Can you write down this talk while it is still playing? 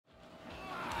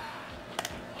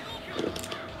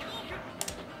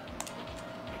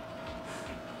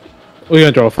Are you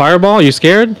gonna throw a fireball? You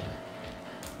scared?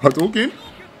 Hadouken?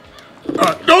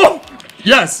 No!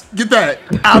 Yes! Get that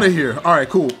out of here. Alright,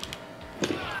 cool.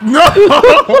 No!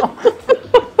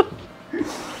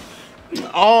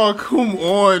 Oh, come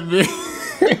on, man.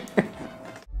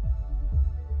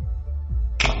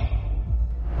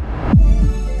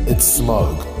 It's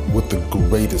Smug with the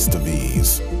greatest of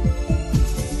ease.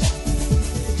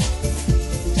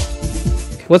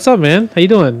 What's up, man? How you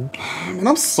doing? Man,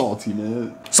 I'm salty,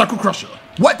 man. Sucker Crusher.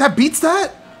 What? That beats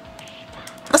that?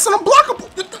 That's an unblockable.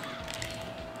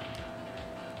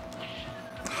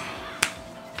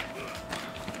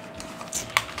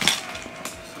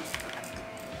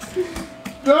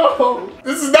 No,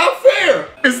 this is not fair.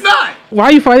 It's not. Why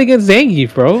are you fighting against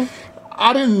Zangief, bro?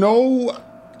 I didn't know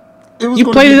it was.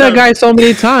 You played that guy so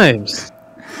many times.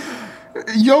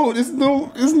 Yo, there's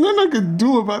nothing I could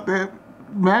do about that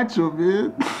matchup,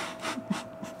 man.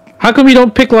 How come you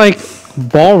don't pick like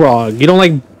Balrog? You don't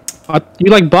like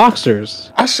you like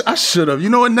boxers. I should have. You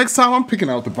know what? Next time I'm picking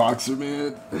out the boxer,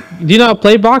 man. Do you know how to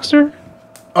play boxer?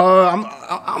 I'm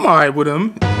alright with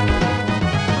him.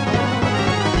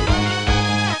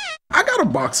 I got a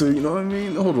boxer, you know what I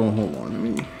mean? Hold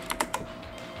on.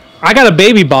 I got a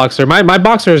baby boxer. My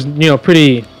boxer is, you know,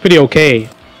 pretty okay.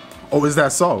 Oh, is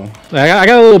that so? I got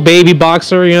a little baby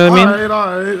boxer, you know what I mean?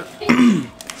 Alright.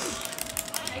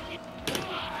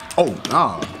 Oh,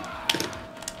 nah.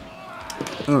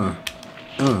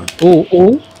 Ooh.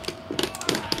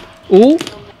 Ooh.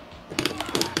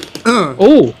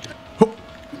 Ooh.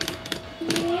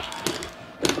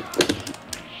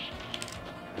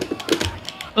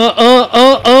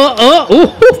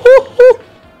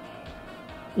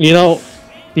 You know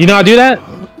how to do that?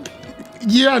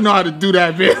 Yeah, I know how to do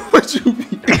that, man. What you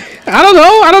mean? I don't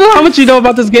know how much you know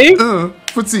about this game.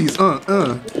 Footsies,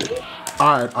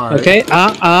 Alright. Okay,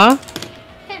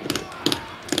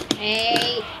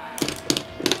 Hey.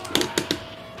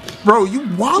 Bro, you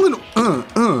wildin'.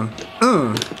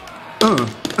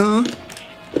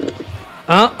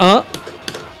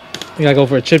 You gotta go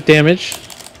for a chip damage.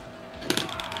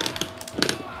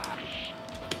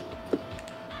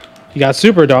 You got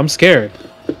super though, I'm scared.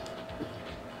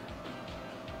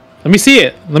 Let me see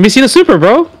it. Let me see the super,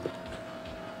 bro.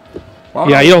 Wow.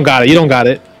 Yeah, you don't got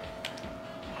it.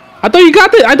 I thought you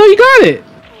got it.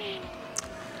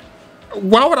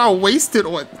 Why would I waste it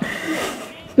on?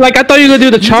 Like, I thought you were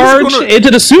gonna do the charge into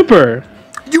the super.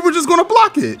 You were just gonna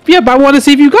block it. Yeah, but I want to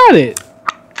see if you got it.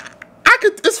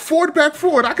 It's forward, back,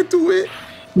 forward. I could do it.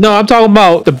 No, I'm talking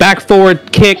about the back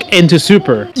forward kick into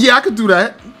super. Yeah, I could do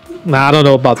that. Nah, I don't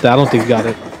know about that. I don't think you got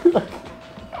it.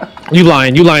 You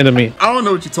lying to me. I don't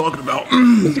know what you're talking about.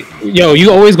 Yo,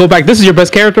 you always go back. This is your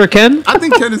best character, Ken? I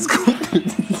think Ken is cool.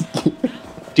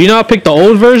 Do you know how to pick the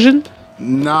old version?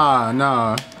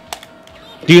 Nah.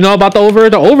 Do you know about the old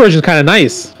version? The old version is kind of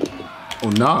nice. Oh,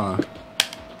 nah.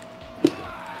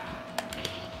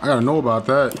 I gotta know about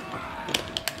that.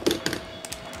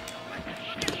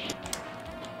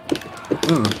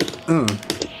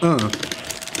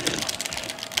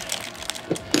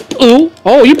 Ooh.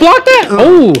 Oh, you blocked that?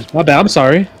 Oh, my bad. I'm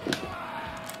sorry.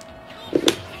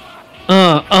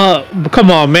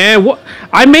 Come on, man. What?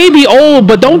 I may be old,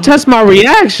 but don't test my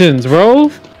reactions,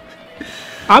 bro.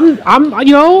 I'm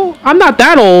not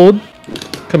that old.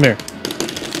 Come here.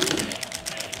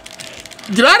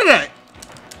 Get out of that.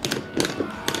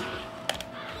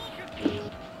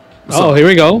 Oh, here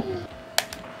we go.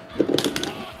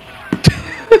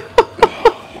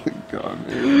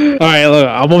 All right, look.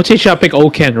 I'm gonna teach you how to pick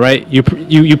old Ken, right? You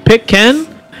pick Ken,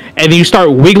 and then you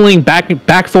start wiggling back,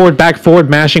 forward,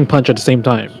 mashing punch at the same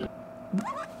time.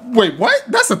 Wait, what?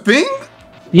 That's a thing?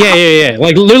 Yeah.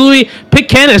 Like literally, pick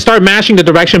Ken and start mashing the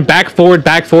direction back, forward,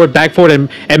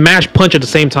 and mash punch at the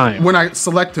same time. When I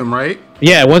select him, right?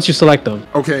 Yeah, once you select them.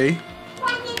 Okay.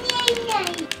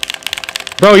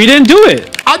 Bro, you didn't do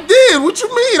it. I did. What you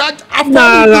mean? I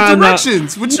followed the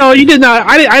directions. No, you did not.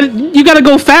 You gotta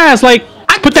go fast. Like,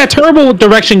 put that turbo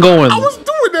direction going. I was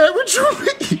doing that. What you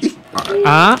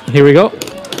mean? Here we go.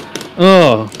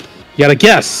 Oh, you gotta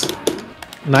guess.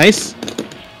 Nice.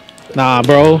 Nah,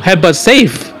 bro. Headbutt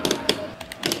safe.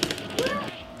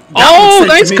 Oh,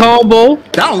 nice combo.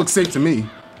 That don't look safe to me.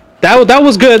 That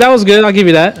was good. I'll give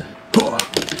you that.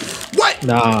 What?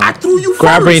 Nah. I threw you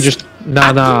grab first. Range.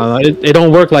 Nah. It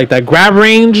don't work like that. Grab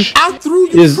range. I threw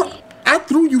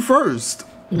you first.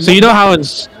 So you know how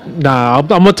it's I'm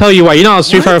gonna tell you why. You know how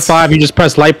Street Fighter 5 you just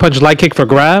press light punch, light kick for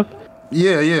grab?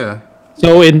 Yeah.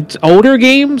 So in older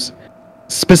games,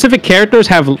 specific characters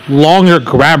have longer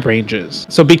grab ranges.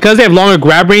 So because they have longer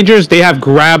grab ranges, they have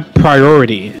grab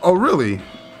priority. Oh really?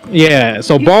 Yeah,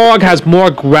 so Balrog has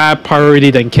more grab priority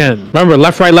than Ken. Remember,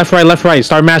 left, right, left, right, left, right.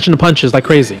 Start matching the punches like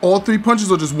crazy. All 3 punches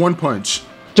or just 1 punch?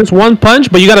 Just 1 punch,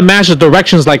 but you gotta match the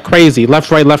directions like crazy. Left,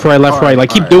 right, left, right, left, right. Like,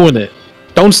 keep doing it.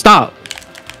 Don't stop.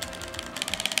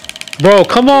 Bro,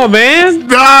 come on, man.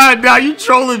 Nah, you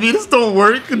trolling me. This don't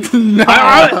work.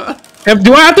 Nah.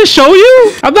 Do I have to show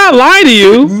you? I'm not lying to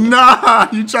you. Nah,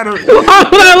 you try to... Why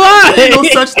would I lie? Ain't no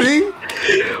such thing.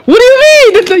 What do you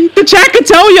mean? The chat can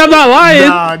tell you I'm not lying.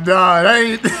 Nah,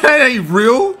 that ain't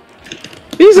real.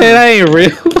 He said that ain't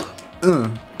real.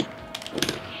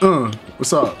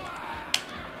 What's up?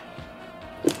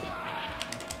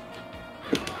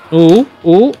 Ooh,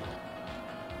 ooh.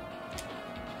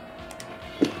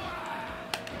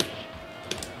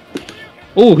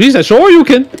 Ooh, he said, sure you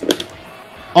can.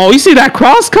 Oh, you see that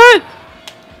cross cut?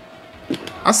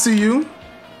 I see you.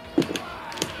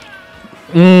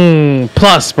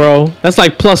 Plus, bro. That's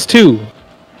like +2.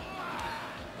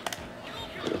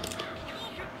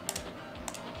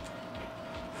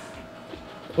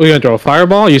 Are you gonna throw a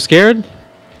fireball? You scared?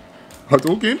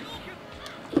 Hadouken?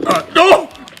 No!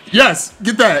 Yes,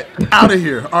 get that out of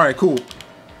here. All right, cool.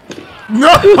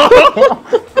 No!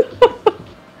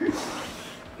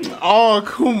 Oh,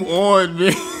 come on,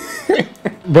 man.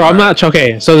 Bro, I'm not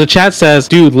okay. So the chat says,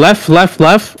 dude, left, left,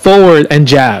 left, forward, and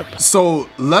jab. So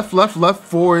left, left, left,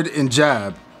 forward, and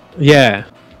jab. Yeah.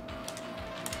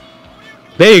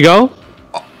 There you go.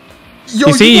 Yo,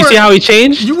 you see how he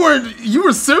changed? You were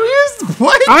serious?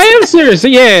 What? I am serious.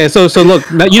 Yeah. So look,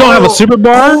 you don't have a super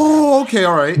bar. Oh, okay,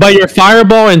 all right. But your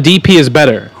fireball and DP is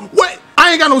better. What?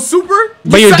 I ain't got no super.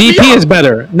 But your DP is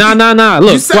better. Nah.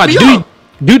 Look, watch,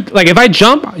 dude. Like if I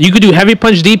jump, you could do heavy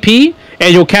punch DP,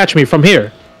 and you'll catch me from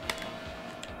here.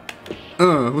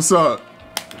 What's up?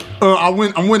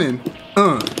 I'm winning.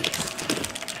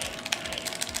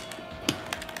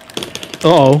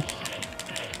 Uh-oh.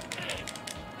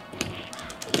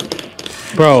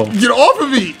 Bro. Get off of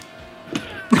me!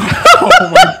 Oh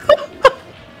my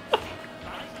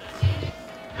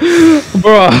God.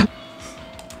 Bro.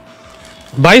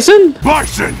 Bison?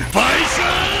 Bison!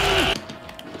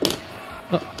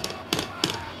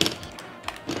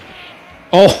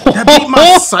 Oh. That beat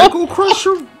my Psycho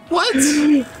Crusher? What?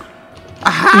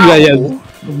 How? Yeah.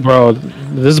 Bro,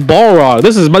 this is Balrog.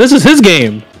 This is his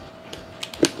game.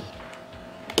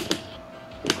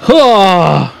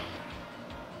 Huh.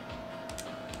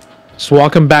 Just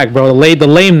walking back, bro. The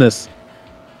lameness.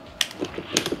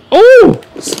 Oh!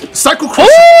 Psycho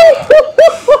Crusher!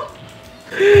 Oh!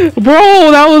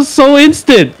 Bro, that was so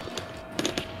instant.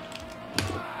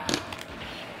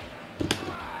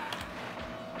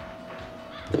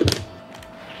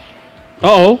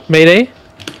 Uh-oh, Mayday.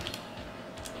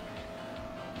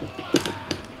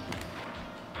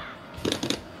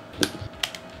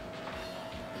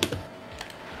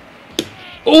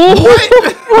 Oh!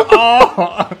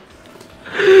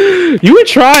 You were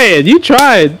trying. You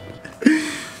tried.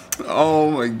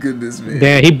 Oh my goodness, man.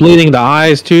 Damn, he bleeding the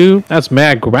eyes too. That's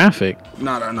mad graphic.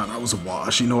 Nah, that was a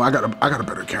wash. You know, I got a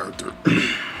better character.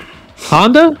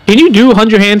 Honda? Can you do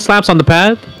 100 hand slaps on the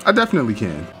pad? I definitely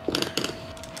can.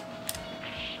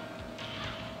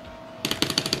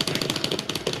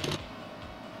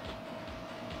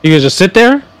 You can just sit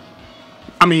there?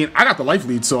 I mean, I got the life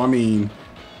lead, so I mean,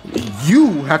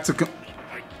 you have to.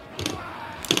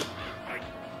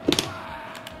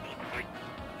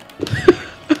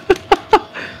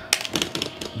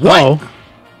 What?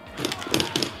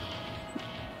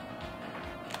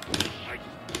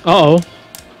 Uh-oh.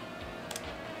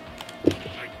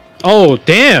 Oh,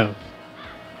 damn.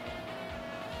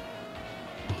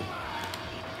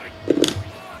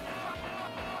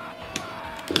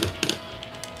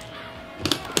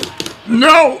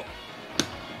 No!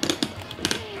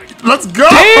 Let's go!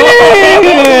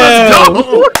 Let's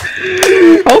go!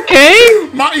 Okay.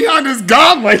 My Honda's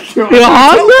gone, like, Your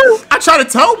Honda? I try to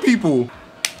tell people.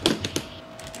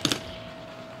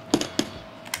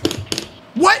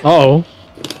 What? Uh-oh.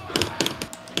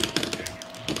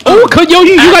 Oh, yo,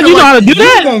 you know how to do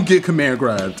that? You won't get command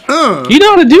grabbed. You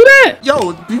know how to do that?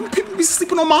 Yo, people be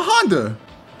sleeping on my Honda.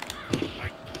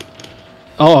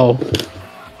 Uh-oh.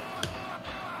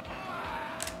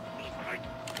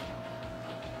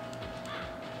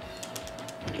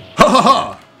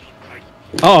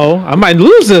 Uh-oh, I might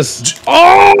lose this.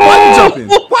 Oh! Why you jumping?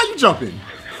 Why you jumping?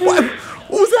 What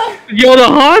was that? Yo, the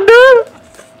Honda?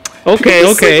 Okay,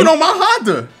 okay. Sleeping on my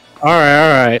Honda. All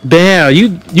right. Damn, you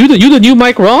the new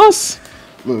Mike Ross?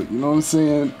 Look, you know what I'm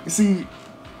saying? See,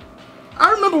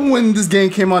 I remember when this game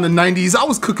came on in the 90s, I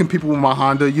was cooking people with my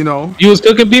Honda, you know. You was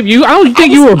cooking people? I don't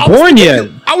think you were born yet.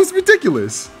 I was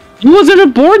ridiculous. You wasn't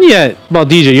even born yet. About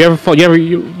DJ,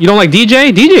 you don't like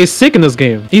DJ? DJ is sick in this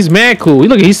game. He's mad cool.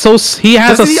 Look, he has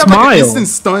a smile. Like an instant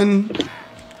stun.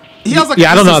 He has like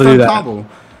I don't know how to do that. Combo.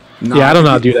 Nah, I don't know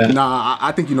how to do that. Nah,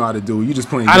 I think you know how to do it. You just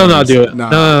playing. I don't know how to do it. Nah.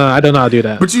 No, I don't know how to do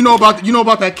that. But you know about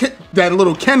that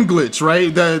little Ken glitch,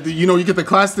 right? You get the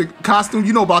classic costume.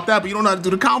 You know about that, but you don't know how to do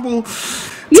the combo.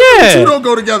 Yeah, two don't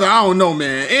go together. I don't know,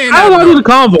 man. I don't know how to do the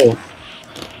combo.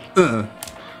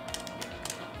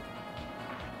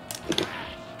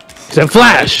 It's a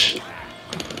flash.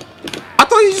 I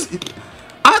thought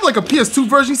I had like a PS2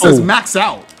 version. He says max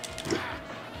out.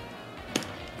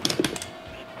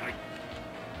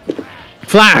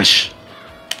 Flash.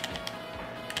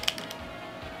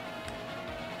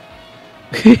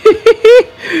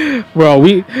 Bro,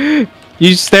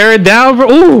 you staring down, bro.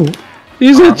 Ooh,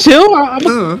 you said chill.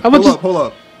 Hold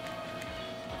up.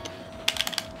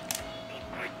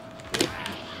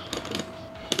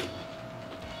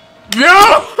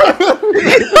 No.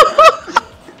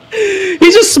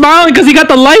 He's just smiling because he got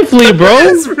the life lead, bro.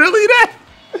 It's really that.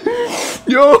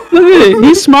 Yo, look at it.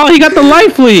 He's smiling. He got the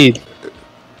life lead.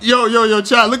 Yo,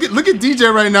 chat. Look at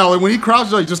DJ right now. Like when he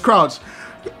crouches, like just crouch.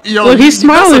 Yo, look, he's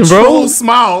smiling, bro. Troll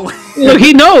smile. Look,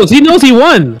 he knows. He knows he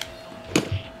won.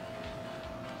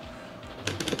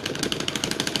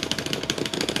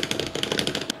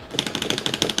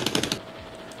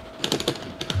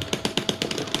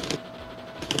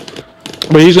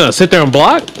 But he's gonna sit there and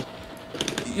block?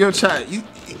 Yo, chat, you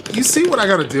see what I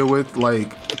gotta deal with?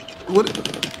 Like, what?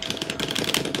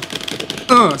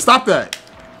 Stop that.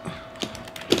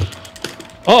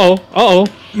 Uh-oh.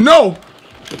 No!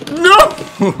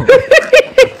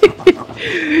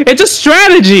 It's a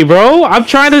strategy, bro. I'm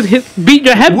trying to beat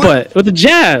your headbutt with the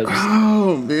jabs.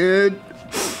 Oh, man.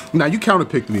 Now, you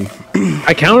counterpicked me.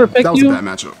 I counterpicked you? That was a bad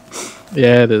matchup.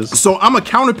 Yeah, it is. So, I'm a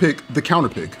counterpick the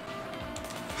counterpick.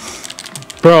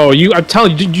 Bro, I'm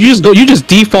telling you, you just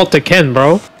default to Ken,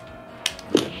 bro.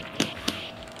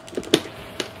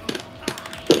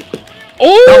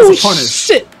 Oh, that was a punish.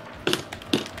 Shit.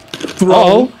 Throw.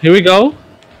 Uh-oh, here we go.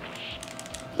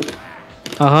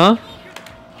 Uh-huh.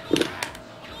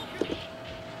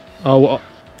 Oh, well.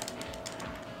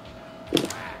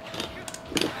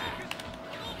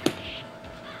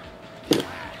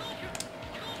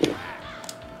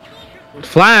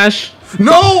 Flash.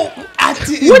 No! I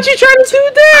didn't. What you trying to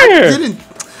do there?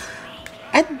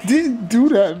 I didn't do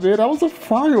that, man. That was a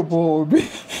fireball, man.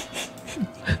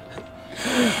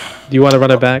 Do you want to run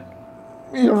it back?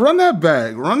 Yeah, run that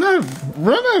back. Run that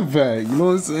back. You know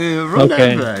what I'm saying? Run that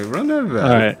back. All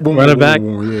right. Run it back.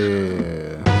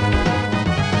 Yeah.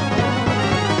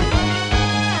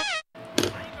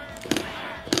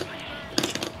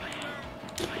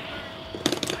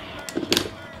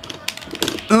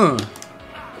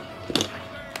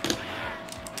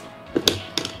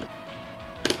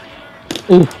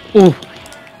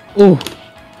 Ooh.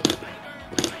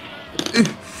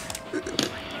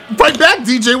 Fight back,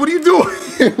 DJ. What are you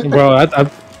doing? Bro,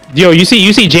 yo, you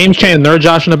see James Chan and Nerd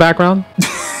Josh in the background?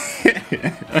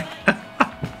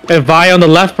 And Vi on the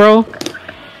left, bro?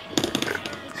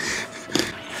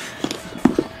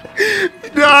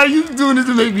 Nah, you doing this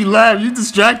to make me laugh. You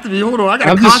distracted me. Hold on. I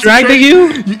gotta I'm distracting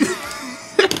you?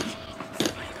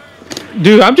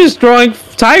 Dude, I'm just throwing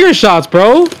tiger shots,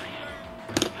 bro.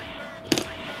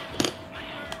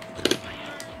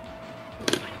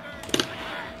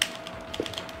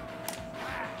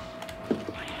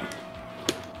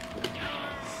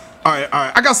 All right.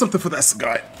 I got something for that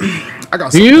guy. I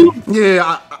got something. You?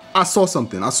 Yeah, I saw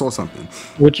something.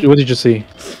 What did you see?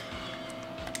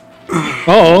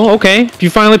 Oh, okay.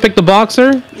 You finally picked the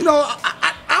boxer? You know,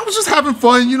 I was just having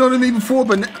fun, you know what I mean, before,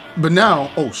 but now,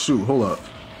 oh shoot, hold up.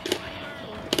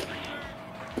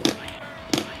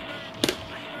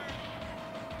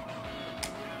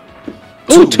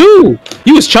 Oh, two!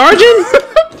 You was charging?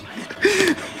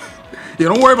 Yeah,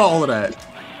 don't worry about all of that.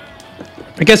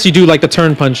 I guess you do like the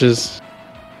turn punches.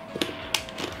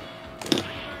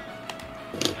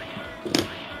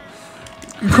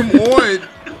 Come on.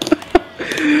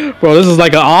 Bro, this is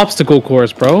like an obstacle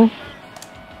course, bro.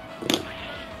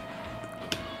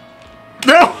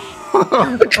 No.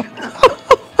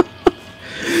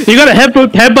 You gotta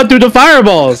headbutt through the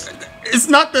fireballs. It's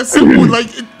not that simple. Like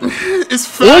it's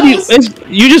fast. What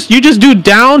you just do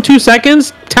down 2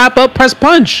 seconds, tap up, press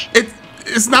punch.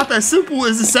 It's not that simple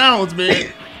as it sounds,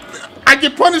 man. I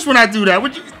get punished when I do that.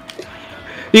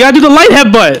 You gotta do the light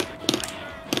headbutt.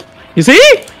 You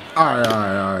see? All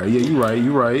right. Yeah,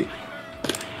 you right.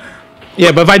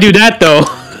 Yeah, but if I do that though,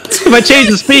 if I change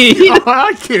the speed, oh,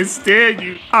 I can't stand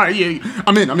you. All right, yeah,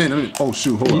 I'm in. Oh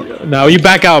shoot, hold up. No, you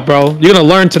back out, bro. You're gonna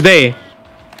learn today.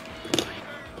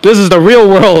 This is the real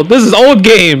world. This is old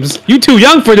games. You too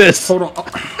young for this. Hold on.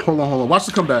 Hold on. Watch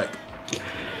the comeback.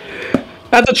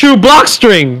 That's a true block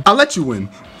string. I'll let you win.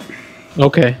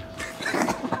 Okay.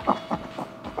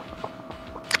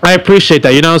 I appreciate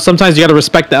that. You know, sometimes you gotta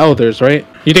respect the elders, right?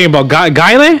 You thinking about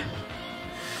Guile?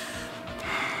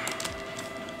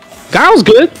 Guile's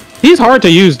good. He's hard to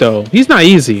use though. He's not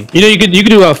easy. You know, you could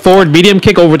do a forward medium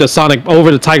kick over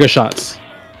the tiger shots.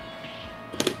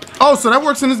 Oh, so that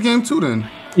works in this game too then?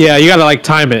 Yeah, you gotta like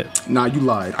time it. Nah, you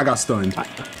lied. I got stunned.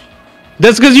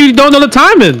 That's because you don't know the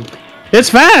timing. It's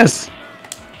fast.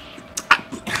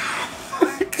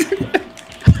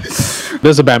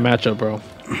 This is a bad matchup, bro.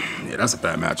 Yeah, that's a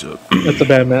bad matchup. That's a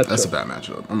bad matchup. That's a bad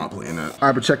matchup. I'm not playing that. All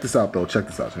right, but check this out though. Check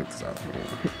this out.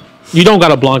 You don't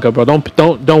got a Blanca, bro.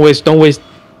 Don't waste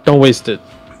it.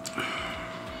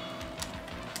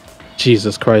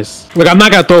 Jesus Christ. Look, I'm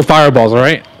not gonna throw fireballs,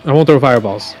 alright? I won't throw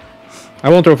fireballs.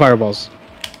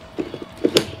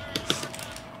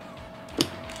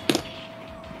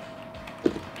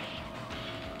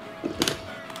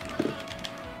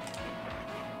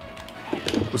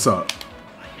 What's up?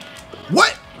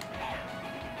 What?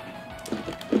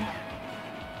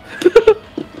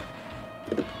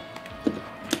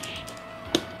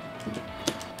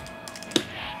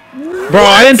 Bro,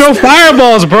 I didn't throw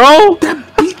fireballs, bro. That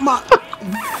beat my...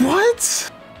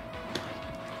 What?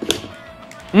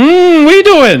 What are you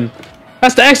doing?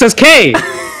 That's the X, that's K.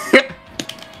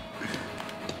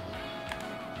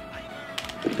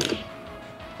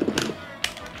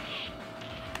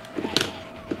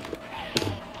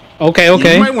 Okay.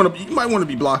 You might want to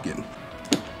be blocking.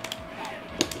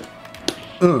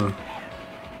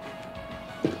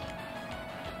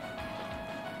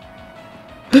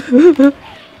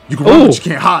 You can run, but you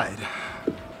can't hide.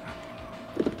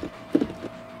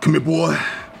 Come here, boy.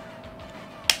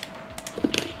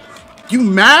 You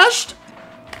mashed?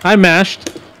 I mashed.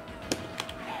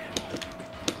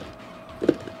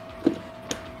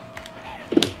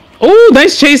 Oh,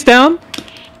 nice chase down.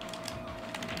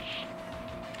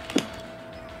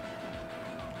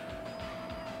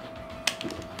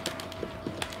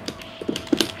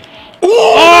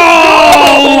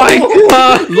 Oh my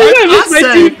god! Like I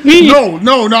said,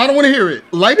 no, I don't want to hear it.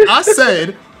 Like I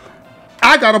said,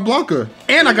 I got a Blanca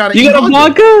and I got a. You got a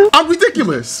Blanca? I'm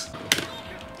ridiculous.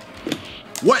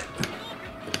 What?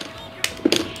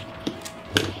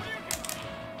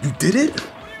 You did it?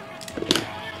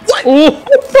 What?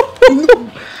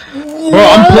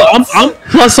 Bro, I'm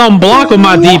plus on block with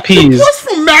my DPs. You plus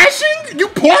from mashing? You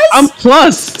plus? I'm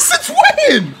plus. Since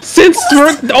when? Since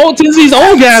these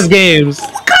old gas games.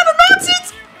 What kind of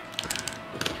nonsense?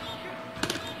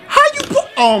 How you put?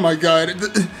 Oh my god.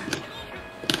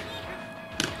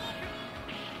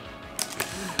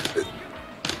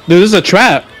 Dude, this is a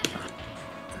trap.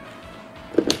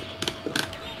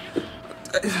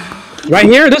 Right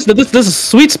here, this is a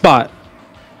sweet spot.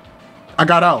 I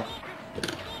got out.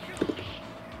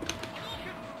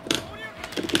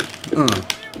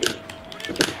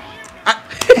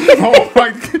 Oh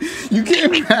my! You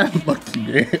can't mad lucky,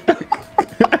 man.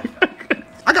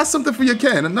 I got something for your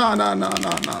can. No.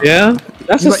 Yeah,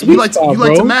 that's a sweet spot, You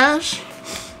like to mash?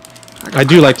 I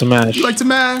do like to mash. You like to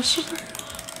mash?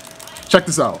 Check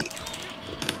this out.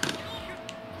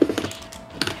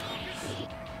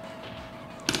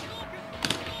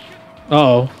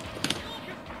 Uh-oh.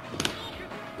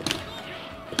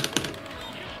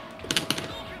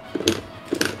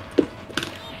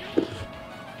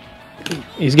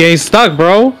 He's getting stuck,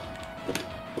 bro.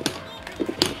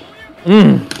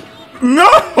 No!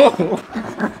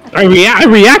 I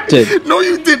reacted. No,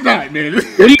 you did not, man.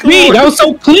 What do you mean? That was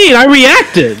so clean. I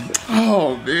reacted.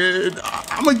 Oh, man.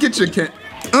 I'm gonna get you, Kent.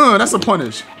 That's a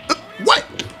punish. What?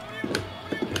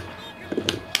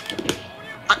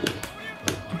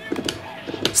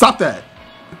 Stop that.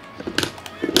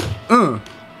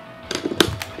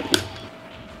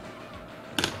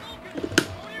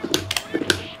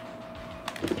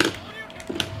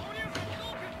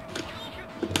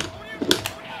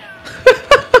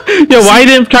 Yo, why you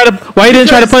didn't try to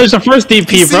punish the first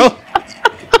DP, bro?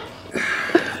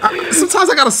 Sometimes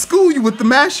I gotta school you with the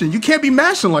mashing. You can't be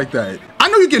mashing like that. I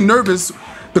know you get nervous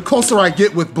the closer I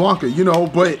get with Blanca, you know,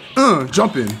 but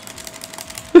jump in.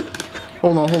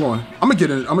 Hold on. I'm gonna get.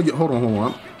 Hold on.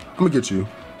 I'm gonna get you.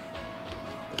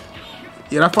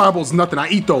 Yeah, that fireball's nothing. I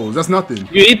eat those. That's nothing.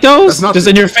 You eat those? That's nothing. Just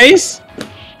in your face?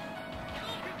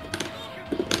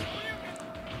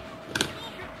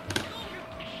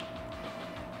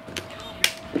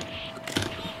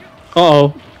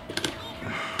 Uh-oh.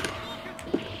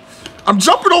 I'm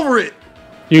jumping over it.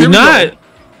 You're not.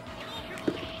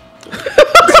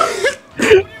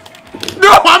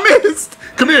 No, I'm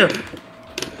here.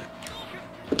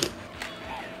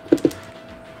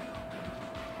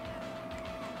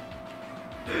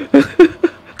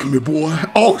 Come here, boy.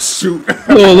 Oh shoot.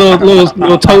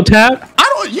 little toe tap.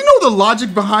 You know the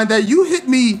logic behind that? You hit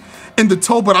me in the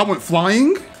toe, but I went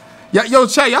flying. Yeah, yo,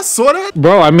 chat, y'all saw that?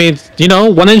 Bro, I mean, you know,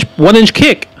 one inch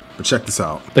kick. But check this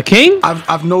out. The king?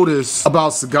 I've noticed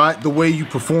about Sagat, the way you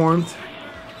performed.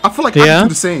 I feel like I can do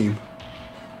the same.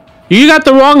 You got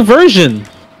the wrong version.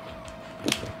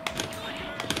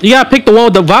 You gotta pick the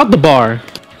one without the bar.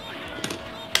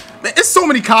 Man, it's so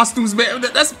many costumes, man.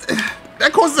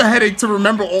 That causes a headache to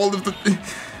remember all of the.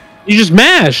 You just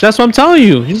mash. That's what I'm telling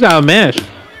you. You just gotta mash.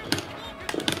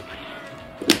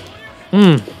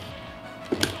 Come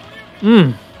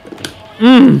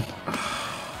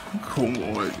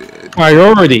on, man.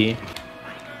 Priority.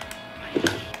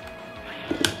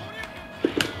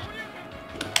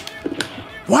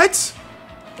 What?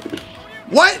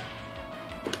 What?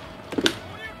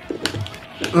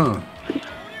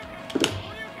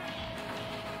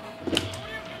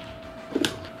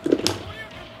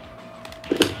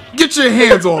 Get your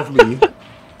hands off me.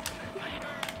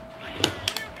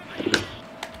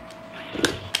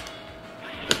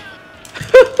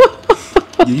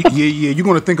 Yeah, you're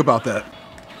gonna think about that.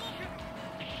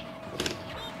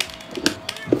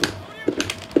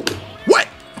 What?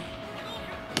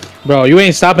 Bro, you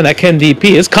ain't stopping that Ken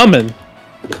DP. It's coming.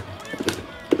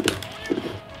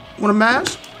 Wanna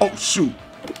mash? Oh shoot.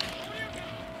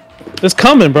 It's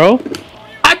coming, bro.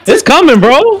 It's coming,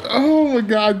 bro. Oh my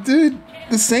god, I did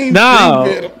the same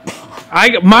thing.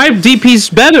 My DP's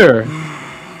better.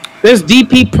 There's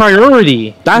DP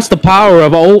priority. That's the power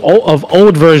of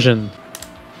old version.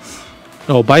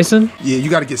 Oh, Bison? Yeah, you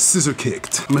gotta get scissor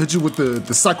kicked. I'm gonna hit you with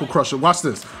the Cycle Crusher. Watch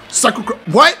this.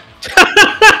 What?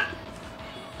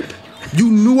 You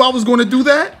knew I was gonna do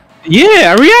that?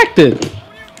 Yeah, I reacted.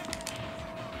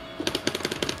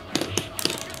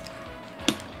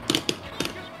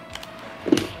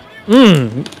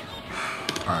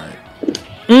 Alright.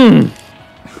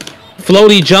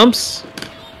 Floaty jumps.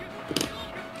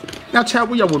 Now, chat,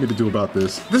 what y'all want me to do about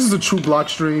this? This is a true block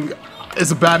string.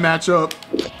 It's a bad matchup.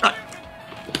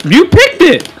 You picked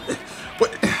it.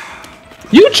 What?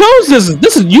 You chose this.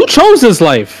 You chose this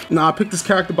life. Nah, I picked this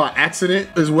character by accident,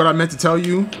 is what I meant to tell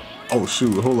you. Oh,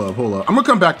 shoot. Hold up. I'm gonna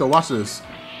come back, though. Watch this.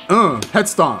 Head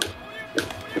stomp.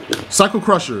 Cycle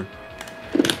Crusher.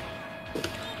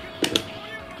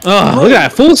 Oh, look at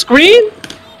that. Full screen?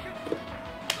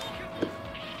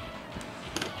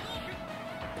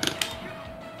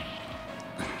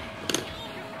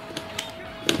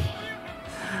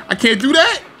 I can't do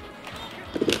that?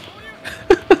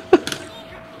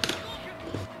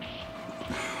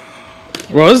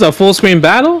 Bro, this is a full screen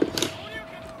battle?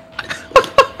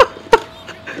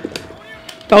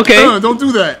 Okay. Don't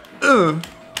do that.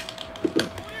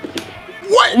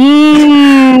 What?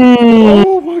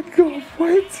 Oh my god,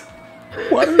 what?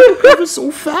 Why did you recover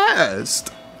so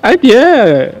fast?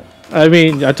 Yeah. I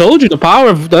mean, I told you the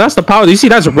power. That's the power. You see,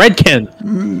 that's Red Ken.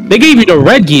 They gave you the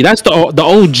Red Gi. That's the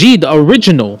OG, the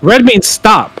original. Red means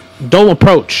stop. Don't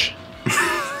approach.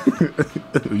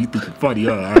 You think you're funny,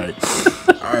 huh?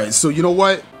 Alright, so you know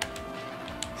what?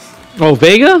 Oh,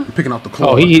 Vega? I'm picking out the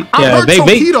claw. Oh, I heard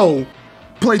Tokido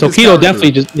played this Tokido character.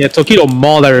 definitely just... Yeah, Tokido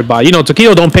mauled everybody. You know,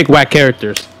 Tokido don't pick whack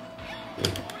characters.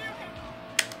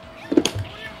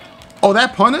 Oh,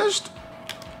 that punished?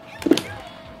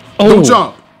 Oh. Don't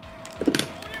jump.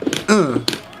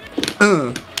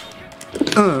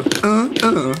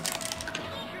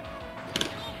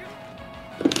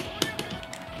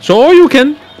 Sure you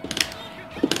can.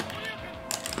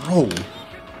 Bro.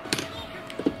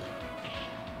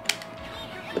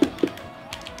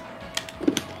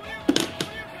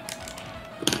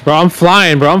 Bro, I'm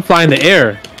flying, bro. I'm flying the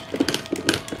air.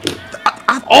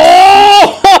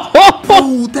 Oh!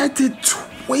 Bro, that did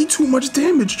way too much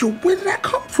damage. Yo, where did that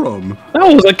come from? That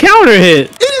was a counter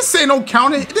hit. It didn't say no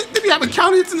counter. Did we have a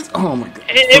counter hits in this? Oh my god.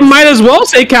 It might as well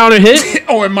say counter hit.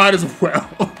 Oh, it might as well.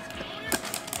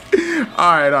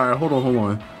 Alright. Hold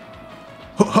on.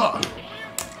 I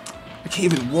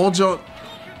can't even wall jump.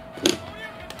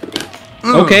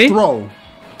 Okay. Throw.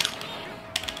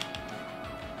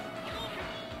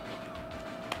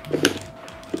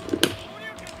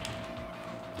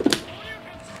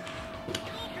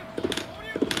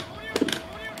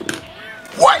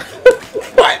 What?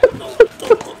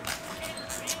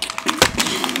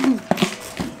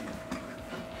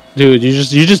 Dude,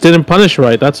 you just didn't punish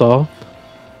right. That's all.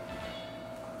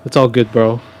 It's all good,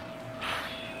 bro.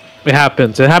 It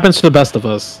happens. It happens to the best of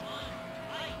us.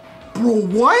 Bro,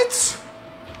 what?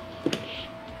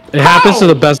 It happens to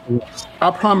the best of us.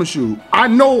 I promise you. I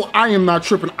know I am not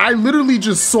tripping. I literally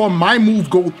just saw my move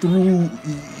go through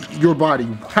your body.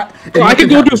 Bro, I can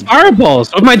go through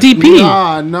fireballs with my DP.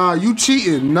 Nah, you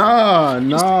cheating. Nah.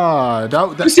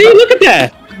 You see, look at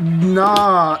that.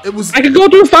 Nah, it was. I can go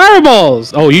through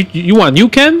fireballs. Oh, you want you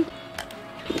can?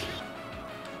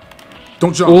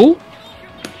 Don't jump. Ooh.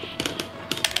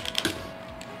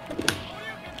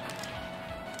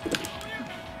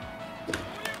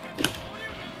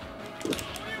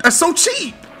 That's so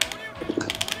cheap.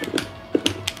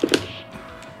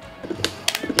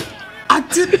 I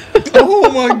did.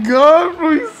 Oh my god, bro,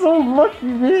 you're so lucky,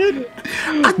 man.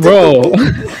 Bro.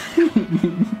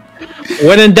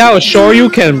 When in doubt, sure you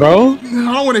can, bro. I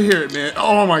don't want to hear it, man.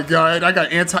 Oh my god, I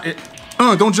got anti.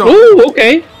 Don't jump. Ooh,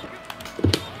 okay.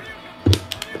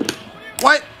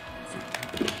 What?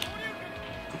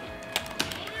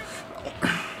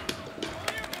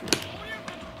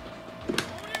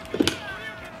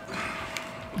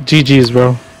 GG's,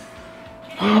 bro.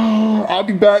 I'll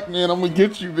be back, man. I'm gonna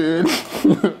get you, man.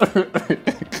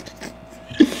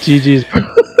 GG's, bro.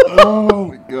 Oh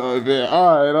my god, man.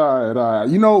 All right.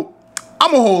 You know,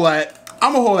 I'm gonna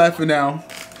hold that for now.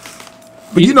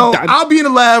 But you know, I'll be in the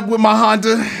lab with my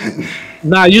Honda.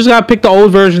 Nah, you just gotta pick the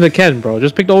old version of Ken, bro.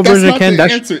 Just pick the old version of Ken.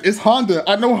 That's not the answer. It's Honda.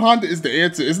 I know Honda is the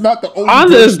answer. It's not the old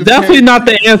Honda is version definitely Ken. not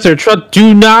the answer.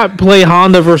 Do not play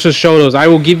Honda versus Shotos. I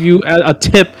will give you a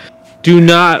tip. Do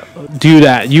not do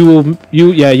that. You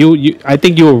I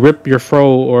think you will rip your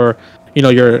fro or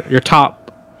your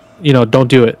top. Don't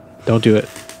do it. Don't do it.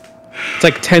 It's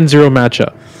like 10-0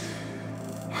 matchup.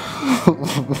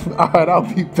 All right, I'll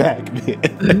be back,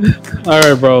 man. All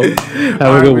right, bro.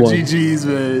 Have a good one. GG's,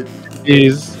 man.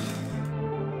 Peace.